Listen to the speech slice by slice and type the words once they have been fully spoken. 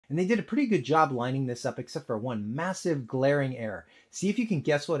And they did a pretty good job lining this up except for one massive glaring error. See if you can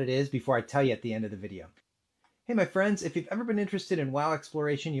guess what it is before I tell you at the end of the video. Hey my friends, if you've ever been interested in WoW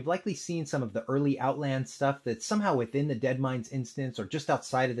exploration, you've likely seen some of the early Outlands stuff that's somehow within the Deadmines instance or just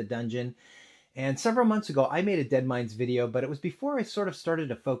outside of the dungeon. And several months ago, I made a Deadmines video, but it was before I sort of started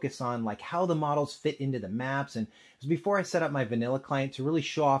to focus on like how the models fit into the maps, and it was before I set up my vanilla client to really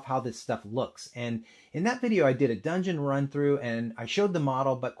show off how this stuff looks. And in that video, I did a dungeon run through and I showed the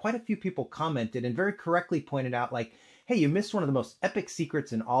model, but quite a few people commented and very correctly pointed out like, hey, you missed one of the most epic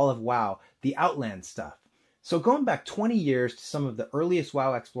secrets in all of WoW, the Outland stuff. So going back 20 years to some of the earliest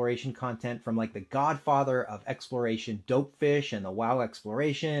WoW exploration content from like the godfather of exploration, Dopefish, and the WoW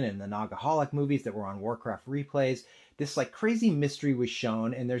exploration and the Nagaholic movies that were on Warcraft replays, this like crazy mystery was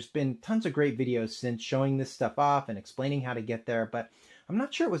shown, and there's been tons of great videos since showing this stuff off and explaining how to get there, but I'm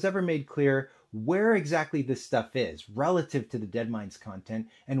not sure it was ever made clear where exactly this stuff is relative to the Deadmines content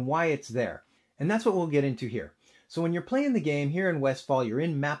and why it's there. And that's what we'll get into here. So when you're playing the game here in Westfall, you're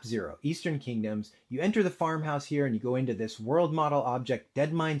in Map 0, Eastern Kingdoms. You enter the farmhouse here and you go into this world model object,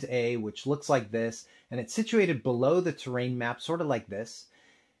 Deadmines A, which looks like this, and it's situated below the terrain map, sort of like this.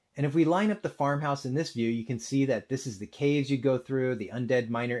 And if we line up the farmhouse in this view, you can see that this is the caves you'd go through, the undead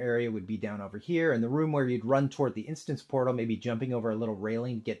miner area would be down over here, and the room where you'd run toward the instance portal, maybe jumping over a little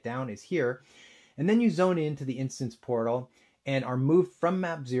railing to get down, is here. And then you zone into the instance portal and are moved from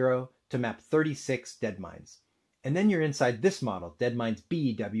Map 0 to Map 36, Deadmines. And then you're inside this model, Deadmines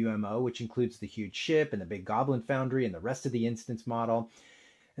B WMO, which includes the huge ship and the big goblin foundry and the rest of the instance model.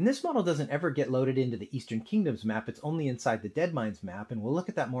 And this model doesn't ever get loaded into the Eastern Kingdoms map, it's only inside the Deadmines map, and we'll look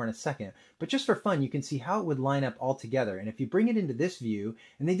at that more in a second. But just for fun, you can see how it would line up all together. And if you bring it into this view,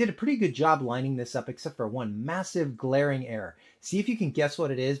 and they did a pretty good job lining this up except for one massive glaring error. See if you can guess what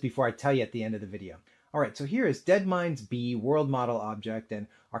it is before I tell you at the end of the video. Alright, so here is Deadmines B world model object, and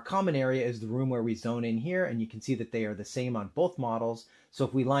our common area is the room where we zone in here, and you can see that they are the same on both models. So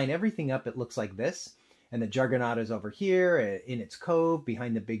if we line everything up, it looks like this. And the Juggernaut is over here in its cove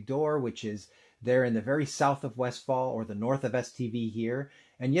behind the big door, which is there in the very south of Westfall or the north of STV here.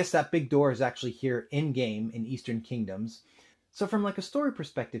 And yes, that big door is actually here in-game in Eastern Kingdoms. So from like a story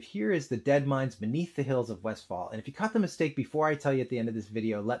perspective, here is the Deadmines beneath the hills of Westfall. And if you caught the mistake before I tell you at the end of this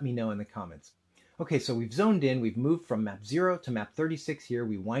video, let me know in the comments. Okay, so we've zoned in, we've moved from Map 0 to Map 36 here.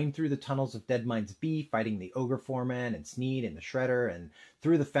 We wind through the tunnels of Deadmines B, fighting the Ogre Foreman and Sneed and the Shredder, and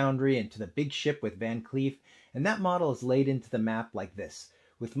through the Foundry and to the big ship with Van Cleef. And that model is laid into the map like this,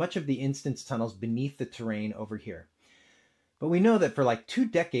 with much of the instance tunnels beneath the terrain over here. But we know that for like 2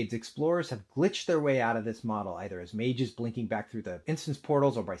 decades, explorers have glitched their way out of this model, either as mages blinking back through the instance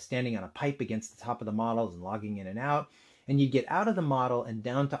portals or by standing on a pipe against the top of the models and logging in and out. And you'd get out of the model and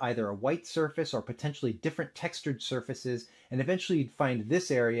down to either a white surface or potentially different textured surfaces, and eventually you'd find this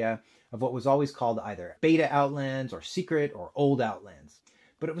area of what was always called either Beta Outlands or Secret or Old Outlands.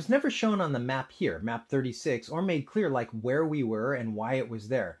 But it was never shown on the map here, Map 36, or made clear like where we were and why it was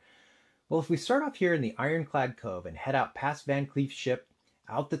there. Well, if we start off here in the Ironclad Cove and head out past Van Cleef's ship,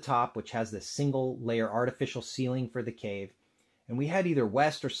 out the top, which has this single layer artificial ceiling for the cave, and we head either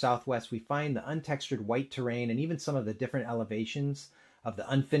west or southwest, we find the untextured white terrain and even some of the different elevations of the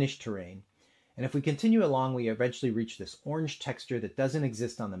unfinished terrain. And if we continue along, we eventually reach this orange texture that doesn't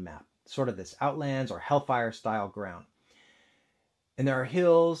exist on the map, sort of this Outlands or Hellfire style ground. And there are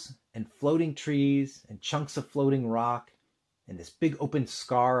hills and floating trees and chunks of floating rock and this big open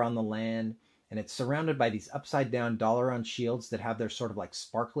scar on the land. And it's surrounded by these upside down Dalaran shields that have their sort of like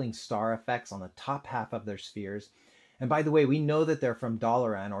sparkling star effects on the top half of their spheres. And by the way, we know that they're from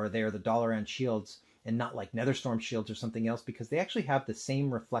Dalaran, or they're the Dalaran shields, and not like Netherstorm shields or something else, because they actually have the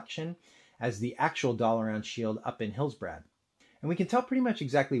same reflection as the actual Dalaran shield up in Hillsbrad. And we can tell pretty much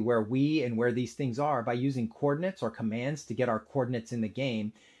exactly where we and where these things are by using coordinates or commands to get our coordinates in the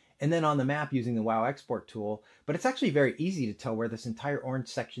game, and then on the map using the WoW export tool. But it's actually very easy to tell where this entire orange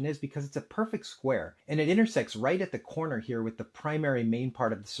section is because it's a perfect square, and it intersects right at the corner here with the primary main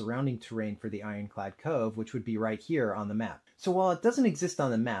part of the surrounding terrain for the Ironclad Cove, which would be right here on the map. So while it doesn't exist on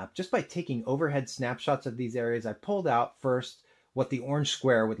the map, just by taking overhead snapshots of these areas, I pulled out first what the orange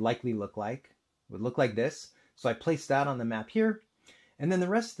square would likely look like. It would look like this. So I placed that on the map here, and then the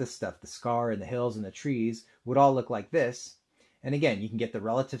rest of the stuff, the scar and the hills and the trees, would all look like this. And again, you can get the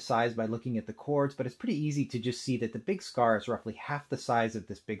relative size by looking at the chords, but it's pretty easy to just see that the big scar is roughly half the size of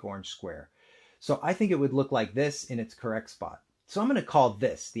this big orange square. So I think it would look like this in its correct spot. So I'm going to call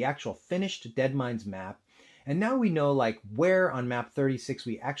this the actual finished Deadmines map. And now we know like where on map 36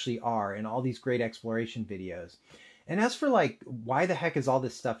 we actually are in all these great exploration videos. And as for like, why the heck is all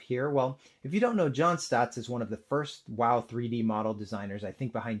this stuff here? Well, if you don't know, John Statz is one of the first WoW 3D model designers, I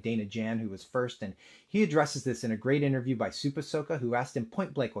think behind Dana Jan, who was first. And he addresses this in a great interview by Supasoka, who asked him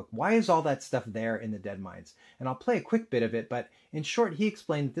point blank, like, why is all that stuff there in the Deadmines? And I'll play a quick bit of it, but in short, he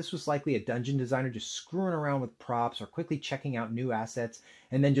explained that this was likely a dungeon designer just screwing around with props or quickly checking out new assets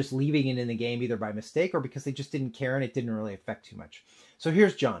and then just leaving it in the game either by mistake or because they just didn't care and it didn't really affect too much. So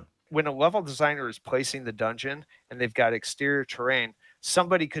here's John. When a level designer is placing the dungeon and they've got exterior terrain,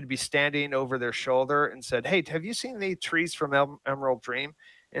 somebody could be standing over their shoulder and said, hey, have you seen the trees from Emerald Dream?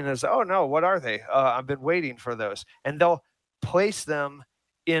 And it's, oh no, what are they? I've been waiting for those. And they'll place them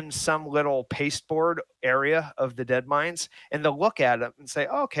in some little pasteboard area of the Deadmines, and they'll look at them and say,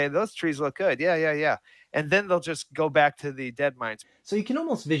 oh, okay, those trees look good. Yeah. And then they'll just go back to the Deadmines. So you can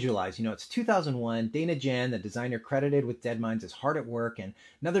almost visualize, it's 2001, Dana Jan, the designer credited with Deadmines, is hard at work, and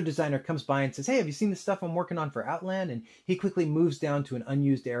another designer comes by and says, hey, have you seen the stuff I'm working on for Outland? And he quickly moves down to an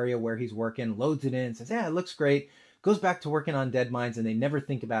unused area where he's working, loads it in, and says, yeah, it looks great, goes back to working on Deadmines, and they never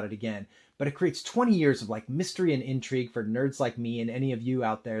think about it again. But it creates 20 years of like mystery and intrigue for nerds like me and any of you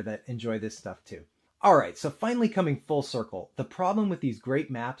out there that enjoy this stuff too. All right, so finally coming full circle, the problem with these great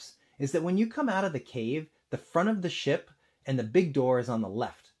maps is that when you come out of the cave, the front of the ship and the big door is on the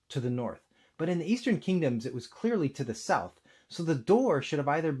left, to the north. But in the Eastern Kingdoms, it was clearly to the south. So the door should have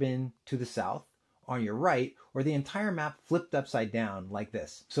either been to the south, on your right, or the entire map flipped upside down like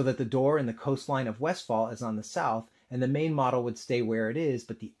this, so that the door in the coastline of Westfall is on the south, and the main model would stay where it is,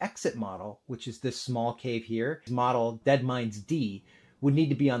 but the exit model, which is this small cave here, model Deadmines D, would need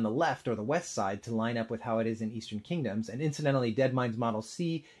to be on the left or the west side to line up with how it is in Eastern Kingdoms. And incidentally, Deadmines Model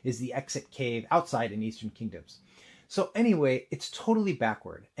C is the exit cave outside in Eastern Kingdoms. So anyway, it's totally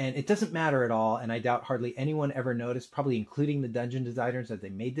backward, and it doesn't matter at all, and I doubt hardly anyone ever noticed, probably including the dungeon designers as they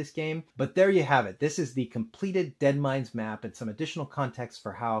made this game. But there you have it. This is the completed Deadmines map and some additional context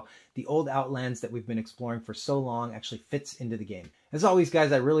for how the old Outlands that we've been exploring for so long actually fits into the game. As always,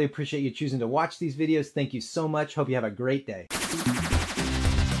 guys, I really appreciate you choosing to watch these videos. Thank you so much. Hope you have a great day.